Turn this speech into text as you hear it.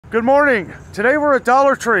Good morning. Today we're at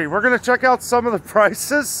Dollar Tree. We're going to check out some of the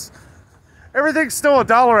prices. Everything's still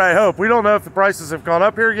 $1, I hope. We don't know if the prices have gone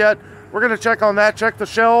up here yet. We're going to check on that, check the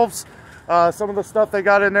shelves, some of the stuff they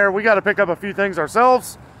got in there. We got to pick up a few things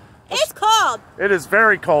ourselves. It's cold. It is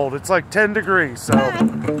very cold. It's like 10 degrees, so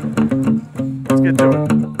let's get to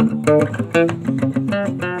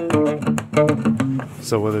it.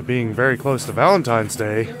 So with it being very close to Valentine's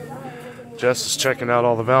Day, Jess is checking out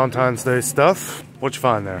all the Valentine's Day stuff. What'd you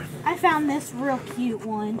find there? I found this real cute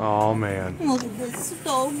one. Oh, man. Look at this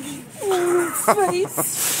doggy. Oh, its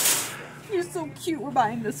face. You're so cute. We're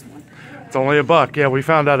buying this one. It's only $1. Yeah, we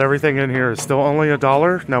found out everything in here is still only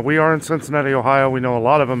 $1. Now, we are in Cincinnati, Ohio. We know a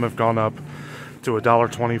lot of them have gone up to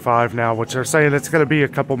 $1.25 now, which they're saying it's going to be a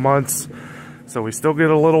couple months. So we still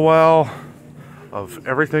get a little while of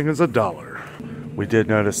everything is $1. We did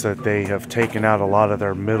notice that they have taken out a lot of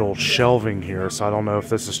their middle shelving here, so I don't know if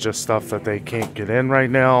this is just stuff that they can't get in right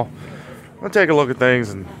now. I'll take a look at things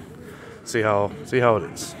and see how it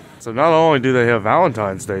is. So not only do they have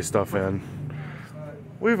Valentine's Day stuff in,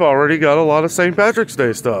 we've already got a lot of St. Patrick's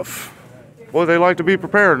Day stuff. Boy, they like to be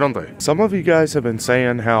prepared, don't they? Some of you guys have been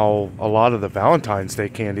saying how a lot of the Valentine's Day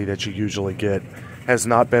candy that you usually get has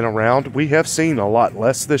not been around. We have seen a lot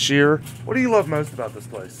less this year. What do you love most about this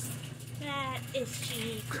place? It's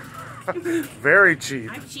cheap. Very cheap.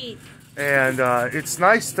 I'm cheap. And it's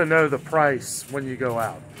nice to know the price when you go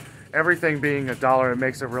out. Everything being $1, it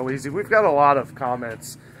makes it real easy. We've got a lot of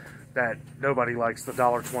comments that nobody likes the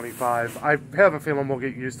 $1.25. I have a feeling we'll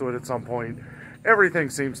get used to it at some point. Everything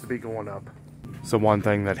seems to be going up. So one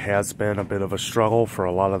thing that has been a bit of a struggle for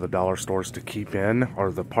a lot of the dollar stores to keep in are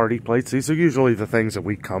the party plates. These are usually the things that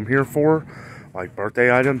we come here for, like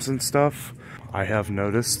birthday items and stuff. I have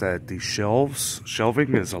noticed that the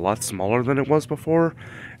shelving is a lot smaller than it was before,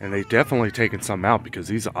 and they've definitely taken some out because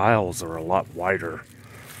these aisles are a lot wider.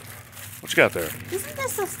 What you got there? Isn't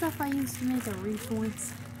this the stuff I used to make a wreath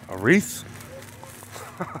once? A wreath?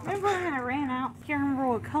 Remember when I ran out? I can't remember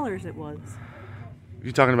what colors it was.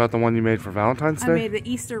 You talking about the one you made for Valentine's Day? I made the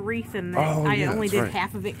Easter wreath, and I only did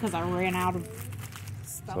half of it because I ran out of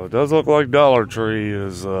stuff. So it does look like Dollar Tree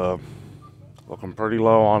is looking pretty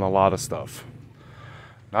low on a lot of stuff.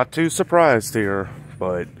 Not too surprised here,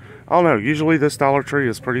 but I don't know. Usually this Dollar Tree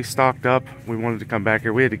is pretty stocked up. We wanted to come back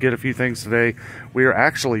here. We had to get a few things today. We are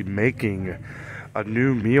actually making a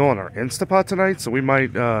new meal in our Instapot tonight, so we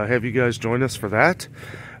might have you guys join us for that.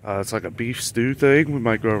 It's like a beef stew thing. We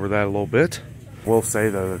might go over that a little bit. We'll say,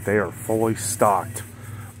 though, that they are fully stocked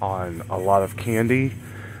on a lot of candy.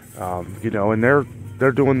 You know, and they're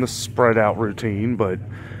doing the spread out routine, but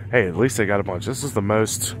hey, at least they got a bunch. This is the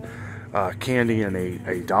most candy in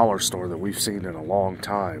a dollar store that we've seen in a long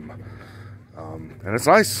time. And it's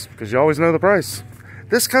nice because you always know the price.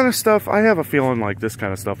 This kind of stuff, I have a feeling like this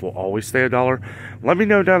kind of stuff will always stay $1. Let me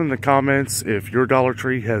know down in the comments if your Dollar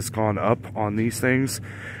Tree has gone up on these things.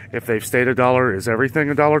 If they've stayed $1, is everything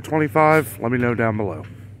 $1.25? Let me know down below.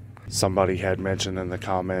 Somebody had mentioned in the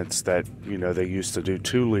comments that, you know, they used to do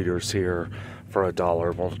 2 liters here for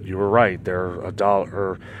 $1. Well, you were right. They're $1.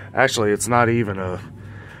 Or actually, it's not even a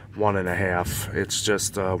 1.5. It's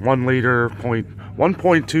just 1 liter,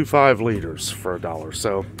 1.25 liters for $1.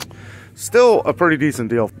 So still a pretty decent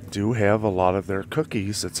deal. Do have a lot of their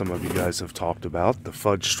cookies that some of you guys have talked about. The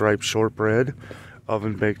fudge stripe shortbread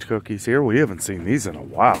oven baked cookies here. We haven't seen these in a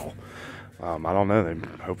while. I don't know.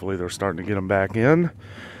 Hopefully they're starting to get them back in.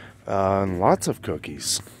 And lots of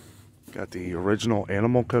cookies. Got the original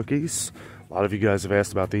animal cookies. A lot of you guys have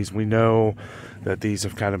asked about these. We know that these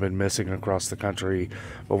have kind of been missing across the country,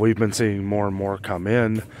 but we've been seeing more and more come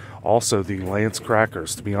in. Also, the Lance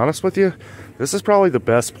crackers. To be honest with you, this is probably the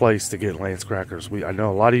best place to get Lance crackers. I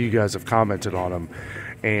know a lot of you guys have commented on them,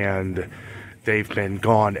 and they've been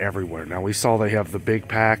gone everywhere. Now, we saw they have the big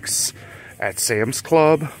packs at Sam's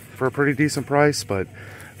Club for a pretty decent price, but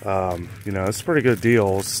you know, it's a pretty good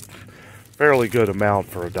deal. It's fairly good amount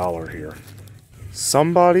for $1 here.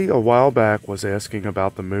 Somebody a while back was asking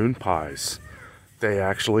about the moon pies. They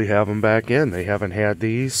actually have them back in. They haven't had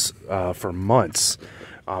these for months.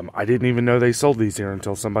 I didn't even know they sold these here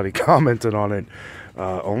until somebody commented on it.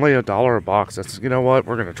 Only $1 a box. That's, you know what?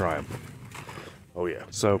 We're going to try them. Oh, yeah.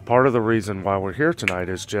 So part of the reason why we're here tonight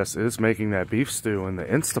is Jess is making that beef stew in the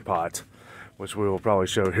Instapot, which we will probably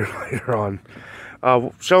show here later on.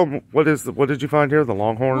 Show them, what did you find here? The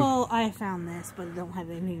Longhorn? Well, I found this, but it don't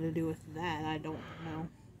have anything to do with that. I don't know.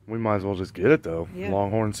 We might as well just get it, though. Yeah.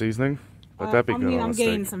 Longhorn seasoning. but that'd be good on I'm a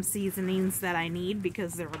getting steak. some seasonings that I need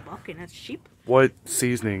because they're $1 and it's cheap. What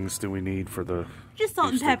seasonings do we need for the... Just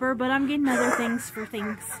salt and pepper, but I'm getting other things for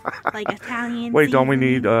things like Italian Wait, don't we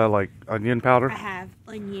seasoning. need like onion powder? I have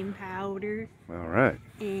onion powder. All right.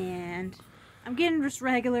 And I'm getting just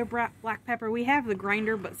regular black pepper. We have the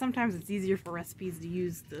grinder, but sometimes it's easier for recipes to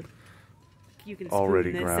use the... You can spoon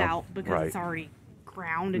Already this ground. out because Right. it's already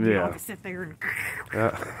ground and you don't have to sit there and...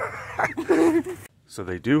 Yeah. So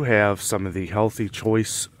they do have some of the healthy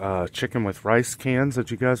choice chicken with rice cans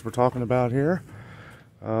that you guys were talking about here.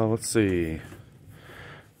 Let's see.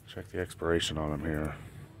 Check the expiration on them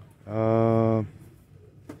here.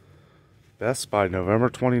 Best by November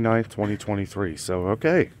 29th, 2023. So,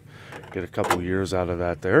 okay. Get a couple years out of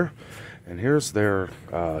that there. And here's their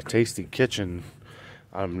Tasty Kitchen.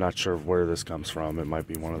 I'm not sure where this comes from. It might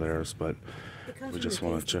be one of theirs, but we just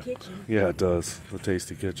want to check. Yeah, it does. The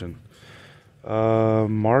Tasty Kitchen.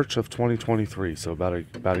 March of 2023. So about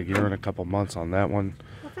a year and a couple months on that one.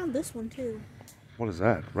 I found this one too. What is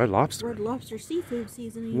that? Red Lobster. Red Lobster seafood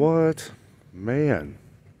seasoning. What? Man.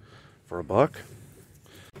 For $1?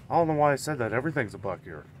 I don't know why I said that. Everything's $1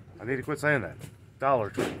 here. I need to quit saying that.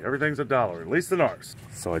 Dollar Tree. Everything's $1, at least in ours.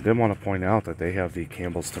 So I did want to point out that they have the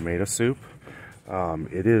Campbell's tomato soup.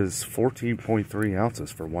 It is 14.3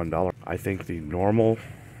 ounces for $1. I think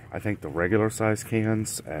the regular size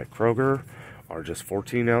cans at Kroger are just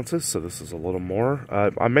 14 ounces, so this is a little more.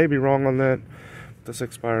 I may be wrong on that. This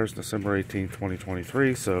expires December 18th,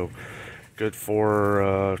 2023, so good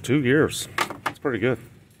for 2 years. It's pretty good.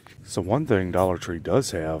 So one thing Dollar Tree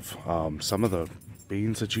does have, some of the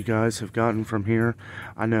beans that you guys have gotten from here.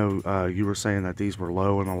 I know you were saying that these were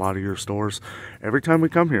low in a lot of your stores. Every time we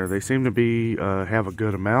come here, they seem to be have a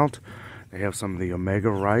good amount. They have some of the Omega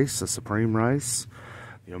rice, the Supreme rice,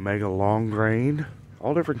 the Omega long grain,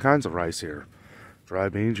 all different kinds of rice here. Dry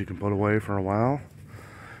beans you can put away for a while.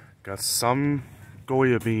 Got some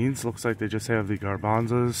Goya beans. Looks like they just have the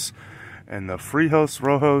garbanzos and the Frijos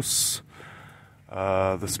Rojos,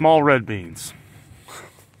 the small red beans.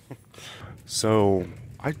 So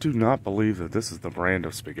I do not believe that this is the brand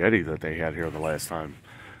of spaghetti that they had here the last time.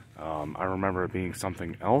 I remember it being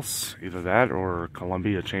something else, either that or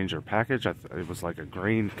Columbia changed their package. It was like a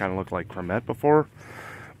green, kind of looked like cremette before.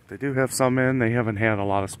 They do have some in. They haven't had a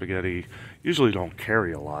lot of spaghetti. Usually don't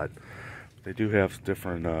carry a lot. They do have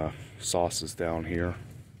different sauces down here.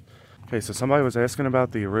 Okay, so somebody was asking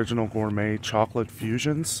about the original gourmet chocolate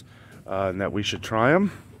fusions and that we should try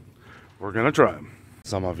them. We're going to try them.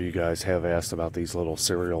 Some of you guys have asked about these little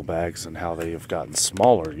cereal bags and how they have gotten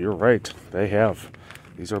smaller. You're right, they have.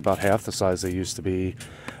 These are about half the size they used to be.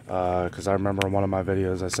 Because I remember in one of my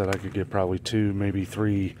videos I said I could get probably 2, maybe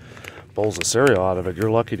 3 bowls of cereal out of it.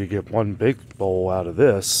 You're lucky to get 1 big bowl out of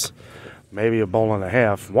this. Maybe a bowl and a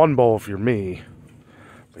half. 1 bowl if you're me.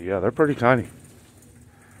 But yeah, they're pretty tiny.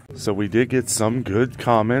 So we did get some good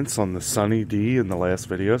comments on the Sunny D in the last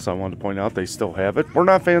video, so I wanted to point out they still have it. We're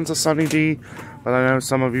not fans of Sunny D, but I know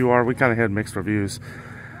some of you are. We kind of had mixed reviews.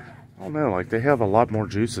 I don't know, like they have a lot more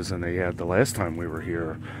juices than they had the last time we were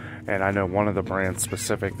here. And I know one of the brands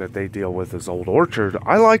specific that they deal with is Old Orchard.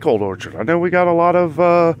 I like Old Orchard. I know we got a lot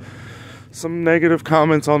of some negative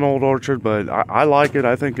comments on Old Orchard, but I like it.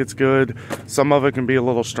 I think it's good. Some of it can be a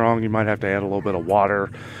little strong. You might have to add a little bit of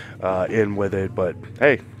water in with it, but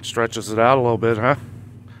hey, stretches it out a little bit, huh?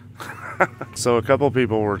 So a couple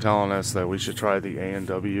people were telling us that we should try the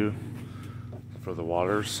A&W for the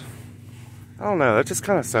waters. I don't know, that just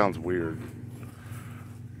kind of sounds weird.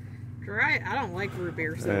 Right, I don't like root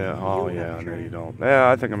beer. So yeah, oh yeah, I know you don't.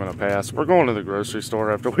 Yeah, I think I'm gonna pass. We're going to the grocery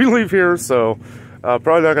store after we leave here, so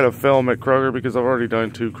probably not gonna film at Kroger because I've already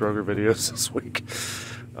done 2 Kroger videos this week.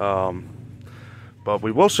 But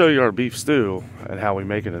we will show you our beef stew and how we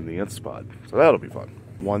make it in the Instapot, so that'll be fun.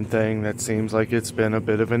 One thing that seems like it's been a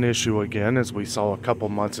bit of an issue again, as we saw a couple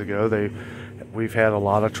months ago, we've had a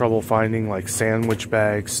lot of trouble finding like sandwich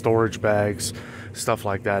bags, storage bags, stuff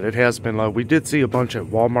like that. It has been low. We did see a bunch at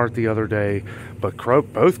Walmart the other day, but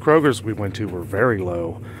both Krogers we went to were very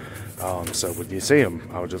low. So when you see them,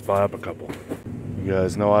 I would just buy up a couple. You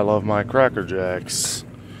guys know I love my Cracker Jacks.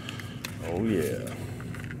 Oh yeah.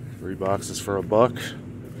 3 boxes for $1.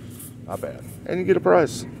 Not bad. And you get a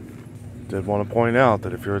prize. Did want to point out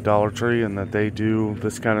that if you're a Dollar Tree and that they do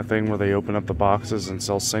this kind of thing where they open up the boxes and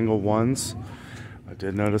sell single ones, I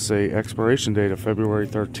did notice a expiration date of February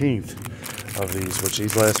 13th of these, which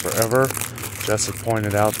these last forever. Jessica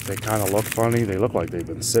pointed out that they kind of look funny. They look like they've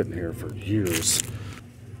been sitting here for years.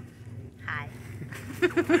 Hi.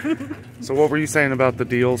 So what were you saying about the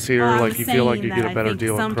deals here? Like you feel like you get a better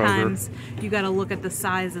deal at Kroger? Sometimes you got to look at the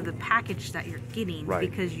size of the package that you're getting, right?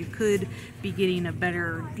 Because you could be getting a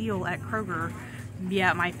better deal at Kroger.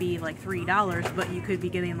 Yeah, it might be like $3, but you could be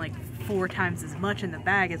getting like 4 times as much in the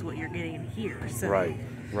bag as what you're getting here. So. Right.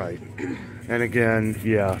 And again,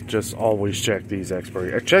 yeah, just always check these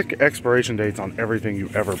expiration dates on everything you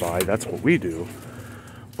ever buy. That's what we do.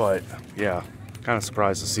 But yeah, kind of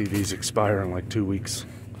surprised to see these expire in like 2 weeks.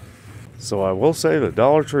 So I will say that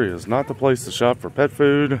Dollar Tree is not the place to shop for pet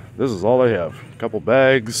food. This is all they have. A couple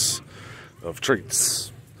bags of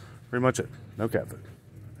treats. Pretty much it. No cat food.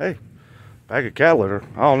 Hey, bag of cat litter.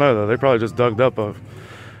 I don't know though. They probably just dug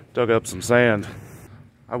up some sand.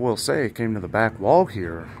 I will say it came to the back wall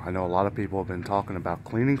here. I know a lot of people have been talking about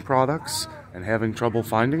cleaning products and having trouble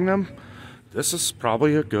finding them. This is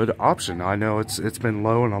probably a good option. I know it's been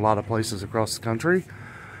low in a lot of places across the country,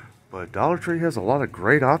 but Dollar Tree has a lot of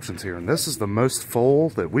great options here, and this is the most full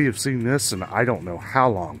that we have seen this in I don't know how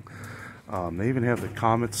long. They even have the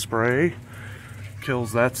Comet spray,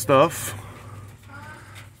 kills that stuff,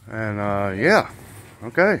 and yeah,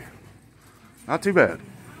 okay, not too bad.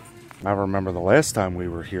 I remember the last time we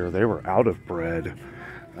were here, they were out of bread.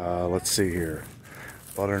 Let's see here.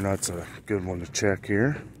 Butternut's a good one to check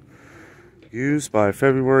here. Used by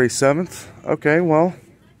February 7th. Okay, well,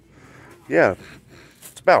 yeah,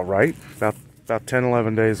 it's about right. About 10,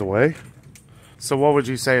 11 days away. So what would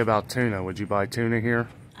you say about tuna? Would you buy tuna here?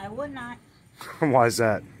 I would not. Why is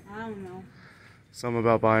that? I don't know. Something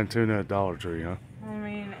about buying tuna at Dollar Tree, huh? I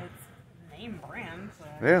mean, it's name brand, so.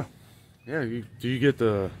 Yeah. Yeah, you get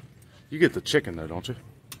the chicken though, don't you?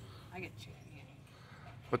 I get chicken, yeah.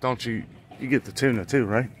 But don't you get the tuna too,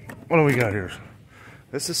 right? What do we got here?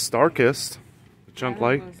 This is Star-Kissed, the chunk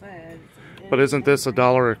light. But isn't this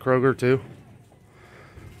 $1 at Kroger too?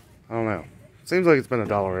 I don't know. Seems like it's been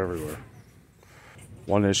 $1 everywhere.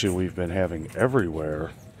 One issue we've been having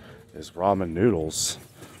everywhere is ramen noodles.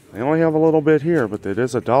 They only have a little bit here, but it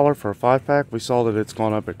is $1 for a 5-pack. We saw that it's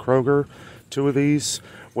gone up at Kroger. 2 of these,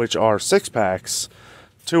 which are 6-packs,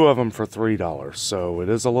 2 of them for $3. So it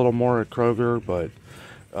is a little more at Kroger, but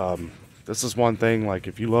this is one thing, like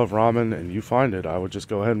if you love ramen and you find it, I would just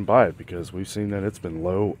go ahead and buy it because we've seen that it's been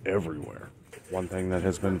low everywhere. One thing that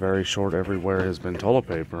has been very short everywhere has been toilet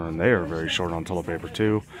paper, and they are very short on toilet paper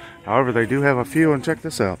too. However, they do have a few, and check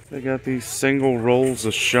this out. They got these single rolls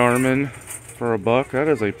of Charmin for $1. That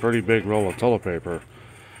is a pretty big roll of toilet paper.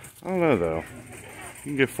 I don't know though.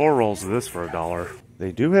 You can get 4 rolls of this for $1.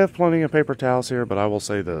 They do have plenty of paper towels here, but I will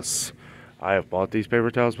say this. I have bought these paper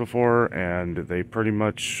towels before, and they pretty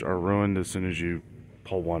much are ruined as soon as you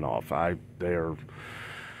pull one off. They are,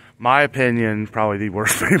 my opinion, probably the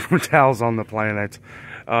worst paper towels on the planet.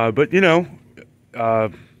 But, you know,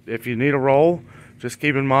 if you need a roll, just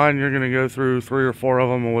keep in mind you're going to go through 3 or 4 of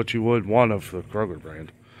them on what you would one of the Kroger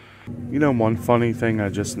brand. You know, one funny thing I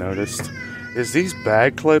just noticed is these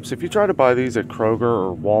bag clips. If you try to buy these at Kroger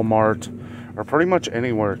or Walmart, or pretty much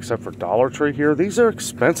anywhere except for Dollar Tree here, these are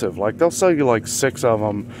expensive. Like, they'll sell you like 6 of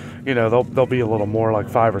them. You know, they'll be a little more, like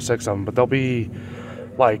 5 or 6 of them, but they'll be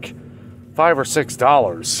like $5 or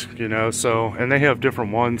 $6, you know. So, and they have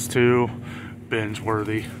different ones too, binge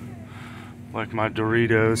worthy, like my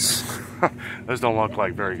Doritos. Those don't look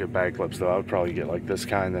like very good bag clips though. I would probably get like this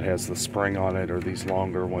kind that has the spring on it, or these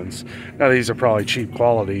longer ones. Now these are probably cheap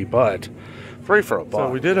quality, but free for $1. So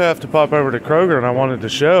we did have to pop over to Kroger, and I wanted to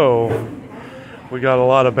show we got a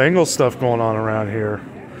lot of Bengals stuff going on around here.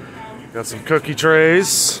 Got some cookie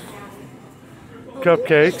trays,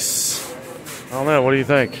 cupcakes. I don't know, what do you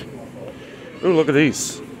think? Ooh, look at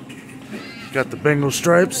these. Got the Bengal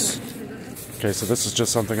stripes. Okay, so this is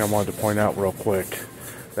just something I wanted to point out real quick.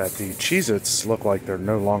 That the Cheez-Its look like they're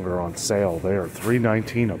no longer on sale. They are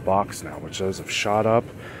 $3.19 a box now, which those have shot up.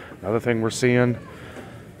 Another thing we're seeing,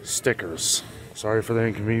 stickers. Sorry for the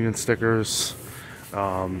inconvenience stickers.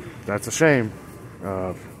 That's a shame.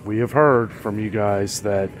 We have heard from you guys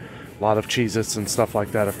that a lot of Cheez-Its and stuff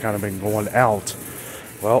like that have kind of been going out.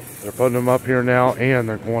 Well, they're putting them up here now, and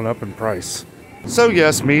they're going up in price. So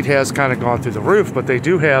yes, meat has kind of gone through the roof, but they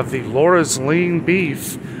do have the Laura's lean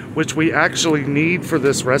beef, which we actually need for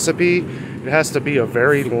this recipe. It has to be a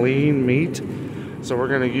very lean meat. So we're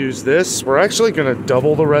going to use this. We're actually going to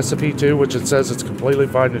double the recipe too, which it says it's completely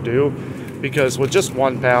fine to do, because with just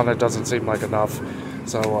 1 pound, it doesn't seem like enough.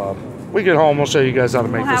 So we get home, we'll show you guys how to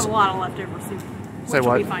make this. We'll have a lot of leftover soup. Say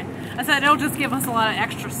what? Will be fine. I said it'll just give us a lot of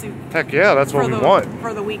extra soup. Heck yeah, that's what we want.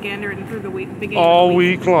 For the weekend or through the beginning all of the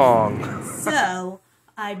week long. So,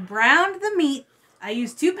 I browned the meat. I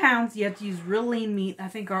used 2 pounds. You have to use real lean meat. I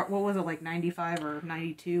think, what was it, like 95 or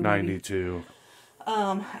 92? 92.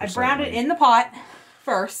 I browned it in the pot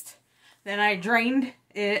first. Then I drained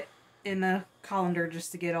it in the colander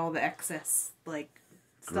just to get all the excess, like,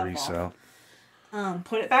 stuff Grease off. out.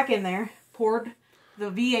 Put it back in there. Poured the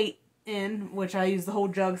V8 in, which I used the whole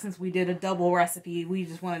jug since we did a double recipe. We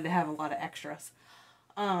just wanted to have a lot of extras.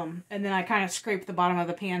 And then I kind of scraped the bottom of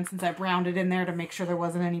the pan since I browned it in there to make sure there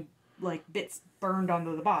wasn't any, like, bits burned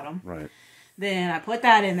onto the bottom. Right. Then I put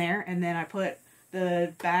that in there, and then I put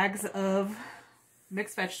the bags of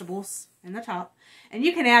mixed vegetables in the top. And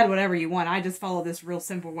you can add whatever you want. I just followed this real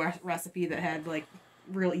simple recipe that had, like,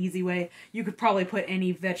 real easy way. You could probably put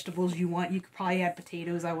any vegetables you want. You could probably add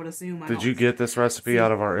potatoes, I would assume. Did you get this recipe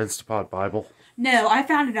out of our Instapot Bible? No, I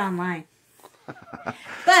found it online.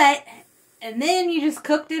 But, and then you just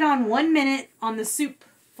cooked it on 1 minute on the soup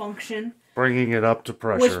function. Bringing it up to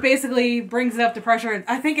pressure. Which basically brings it up to pressure.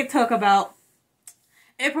 I think it took about,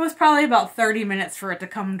 it was probably about 30 minutes for it to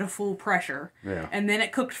come to full pressure. Yeah. And then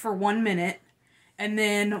it cooked for 1 minute. And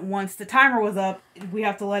then once the timer was up, we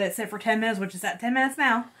have to let it sit for 10 minutes, which is at 10 minutes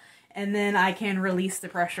now. And then I can release the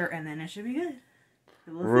pressure, and then it should be good.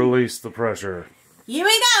 Release the pressure. Here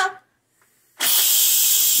we go!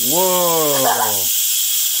 Whoa!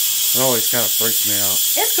 It always kind of freaks me out.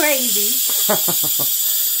 It's crazy.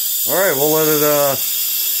 Alright, we'll let it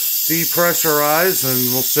depressurize,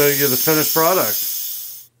 and we'll show you the finished product.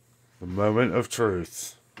 The moment of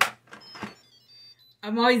truth.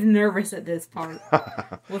 I'm always nervous at this part.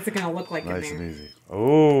 What's it going to look like in there? Nice and easy.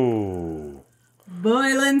 Oh.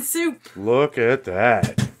 Boiling soup. Look at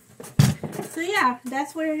that. So yeah,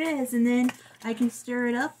 that's what it is. And then I can stir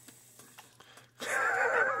it up.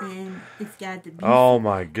 And it's got the beef. Oh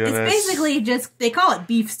my goodness. It's basically just, they call it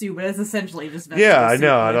beef stew, but it's essentially just vegetable soup. Yeah, I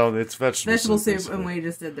know. I don't. It's vegetable soup, and we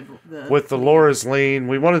just did the with the Laura's lean.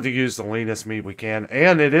 We wanted to use the leanest meat we can,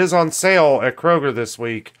 and it is on sale at Kroger this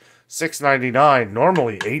week. $6.99,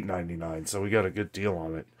 normally $8.99, so we got a good deal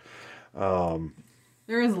on it.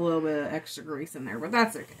 There is a little bit of extra grease in there, but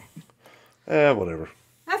that's okay. Whatever.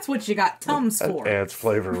 That's what you got Tums for. Adds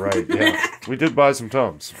flavor, right? Yeah, we did buy some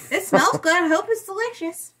Tums. It smells good. I hope it's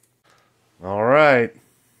delicious. All right.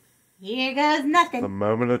 Here goes nothing. The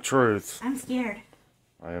moment of truth. I'm scared.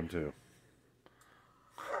 I am too.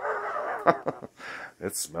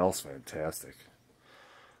 It smells fantastic.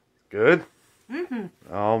 Good? Mm-hmm.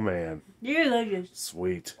 Oh, man. You're delicious.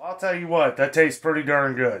 Sweet. I'll tell you what, that tastes pretty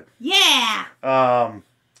darn good. Yeah!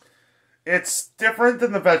 It's different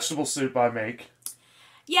than the vegetable soup I make.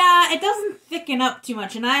 Yeah, it doesn't thicken up too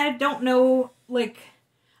much, and I don't know, like,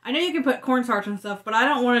 I know you can put cornstarch and stuff, but I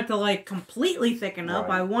don't want it to, like, completely thicken up.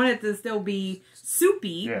 Right. I want it to still be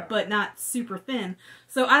soupy, but not super thin.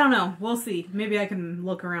 So, I don't know. We'll see. Maybe I can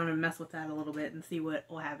look around and mess with that a little bit and see what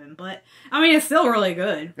will happen. But, I mean, it's still really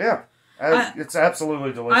good. Yeah. It's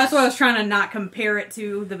absolutely delicious. That's why I was trying to not compare it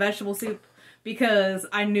to the vegetable soup, because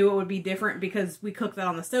I knew it would be different because we cooked that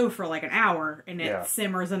on the stove for like an hour, and it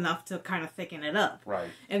simmers enough to kind of thicken it up. Right.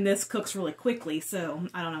 And this cooks really quickly, so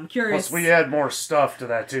I don't know. I'm curious. Plus, we add more stuff to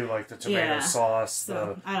that too, like the tomato sauce,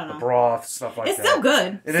 so, I don't know. the broth, stuff like that. It's still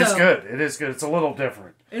good. It is good. It is good. It's a little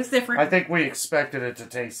different. It's different. I think we expected it to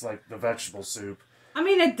taste like the vegetable soup. I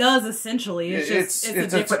mean, it does essentially. It's just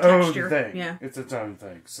it's a different own texture. Thing. Yeah. It's its own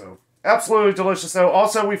thing. So absolutely delicious. Though.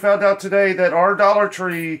 Also, we found out today that our Dollar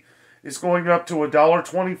Tree is going up to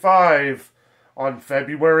 $1.25 on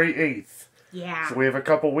February 8th. Yeah. So we have a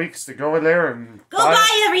couple weeks to go in there and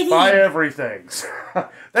buy everything. Buy everything.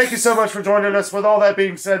 Thank you so much for joining us. With all that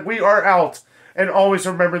being said, we are out. And always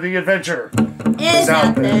remember, the adventure is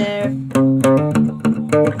out there.